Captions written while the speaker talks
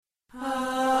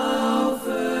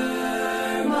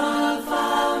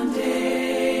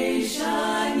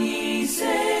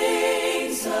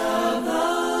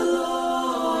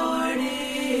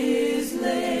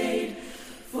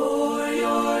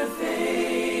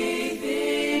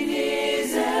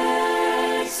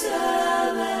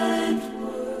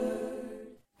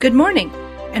Good morning,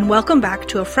 and welcome back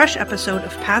to a fresh episode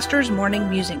of Pastor's Morning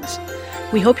Musings.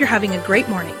 We hope you're having a great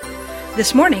morning.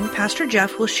 This morning, Pastor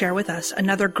Jeff will share with us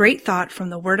another great thought from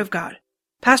the Word of God.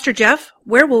 Pastor Jeff,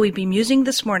 where will we be musing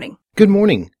this morning? Good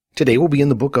morning. Today we'll be in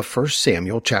the book of 1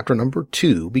 Samuel, chapter number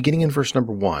 2, beginning in verse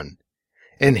number 1.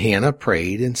 And Hannah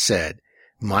prayed and said,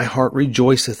 My heart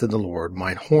rejoiceth in the Lord,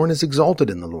 mine horn is exalted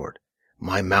in the Lord.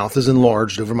 My mouth is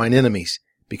enlarged over mine enemies,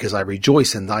 because I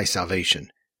rejoice in thy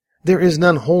salvation. There is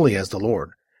none holy as the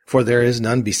Lord, for there is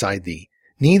none beside thee,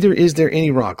 neither is there any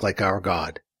rock like our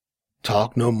God.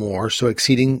 Talk no more so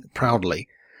exceeding proudly.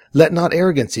 Let not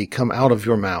arrogancy come out of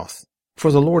your mouth,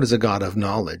 for the Lord is a God of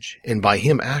knowledge, and by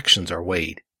him actions are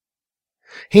weighed.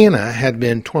 Hannah had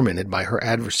been tormented by her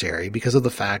adversary because of the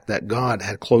fact that God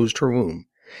had closed her womb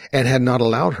and had not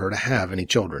allowed her to have any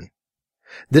children.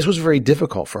 This was very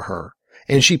difficult for her,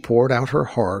 and she poured out her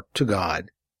heart to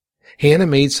God. Hannah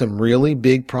made some really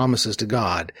big promises to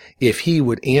God if he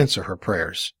would answer her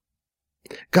prayers.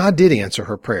 God did answer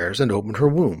her prayers and opened her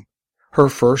womb. Her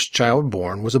first child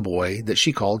born was a boy that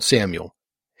she called Samuel.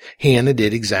 Hannah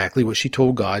did exactly what she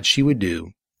told God she would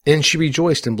do, and she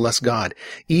rejoiced and blessed God,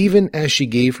 even as she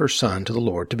gave her son to the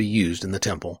Lord to be used in the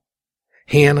temple.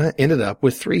 Hannah ended up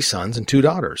with 3 sons and 2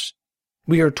 daughters.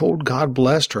 We are told God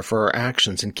blessed her for her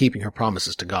actions in keeping her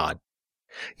promises to God.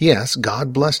 Yes,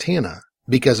 God blessed Hannah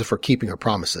because of her keeping her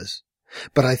promises.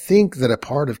 But I think that a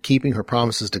part of keeping her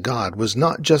promises to God was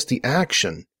not just the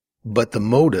action, but the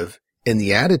motive and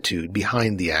the attitude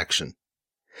behind the action.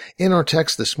 In our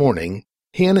text this morning,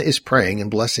 Hannah is praying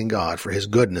and blessing God for his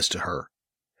goodness to her.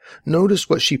 Notice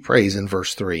what she prays in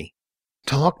verse 3.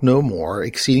 Talk no more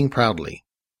exceeding proudly.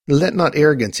 Let not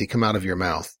arrogancy come out of your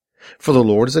mouth, for the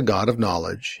Lord is a God of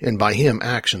knowledge, and by him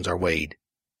actions are weighed.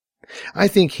 I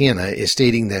think Hannah is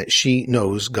stating that she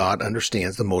knows God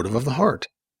understands the motive of the heart.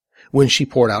 When she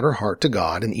poured out her heart to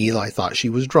God and Eli thought she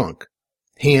was drunk,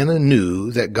 Hannah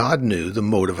knew that God knew the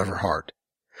motive of her heart.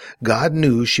 God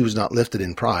knew she was not lifted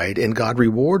in pride, and God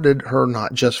rewarded her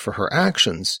not just for her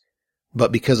actions,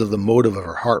 but because of the motive of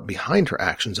her heart behind her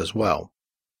actions as well.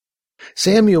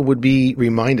 Samuel would be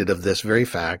reminded of this very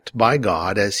fact by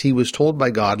God as he was told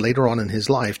by God later on in his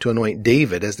life to anoint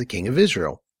David as the king of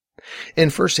Israel. In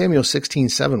 1 Samuel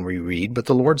 16:7 we read, But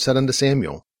the Lord said unto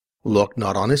Samuel, Look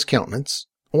not on his countenance,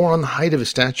 or on the height of his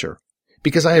stature,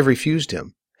 because I have refused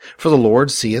him. For the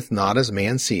Lord seeth not as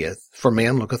man seeth, for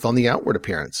man looketh on the outward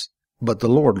appearance, but the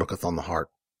Lord looketh on the heart.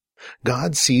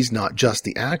 God sees not just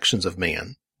the actions of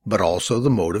man, but also the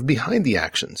motive behind the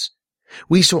actions.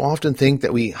 We so often think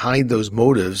that we hide those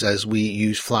motives as we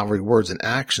use flowery words and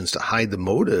actions to hide the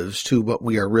motives to what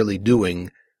we are really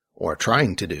doing or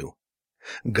trying to do.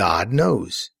 God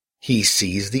knows. He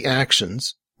sees the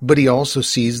actions, but he also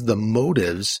sees the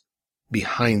motives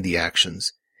behind the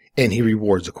actions, and he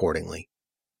rewards accordingly.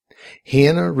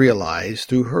 Hannah realized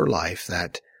through her life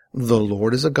that the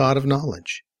Lord is a God of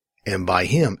knowledge, and by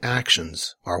him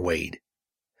actions are weighed.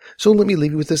 So let me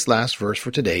leave you with this last verse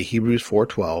for today, Hebrews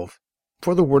 4:12.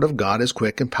 For the word of God is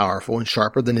quick and powerful and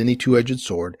sharper than any two-edged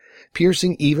sword,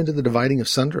 piercing even to the dividing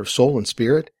asunder of soul and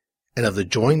spirit, and of the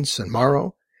joints and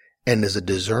marrow, and is a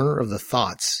discerner of the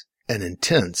thoughts and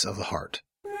intents of the heart.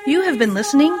 You have been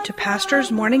listening to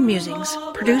Pastor's Morning Musings,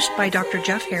 produced by Dr.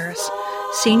 Jeff Harris,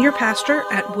 Senior Pastor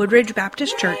at Woodridge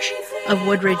Baptist Church of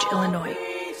Woodridge, Illinois.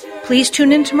 Please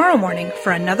tune in tomorrow morning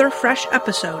for another fresh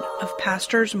episode of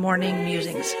Pastor's Morning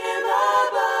Musings.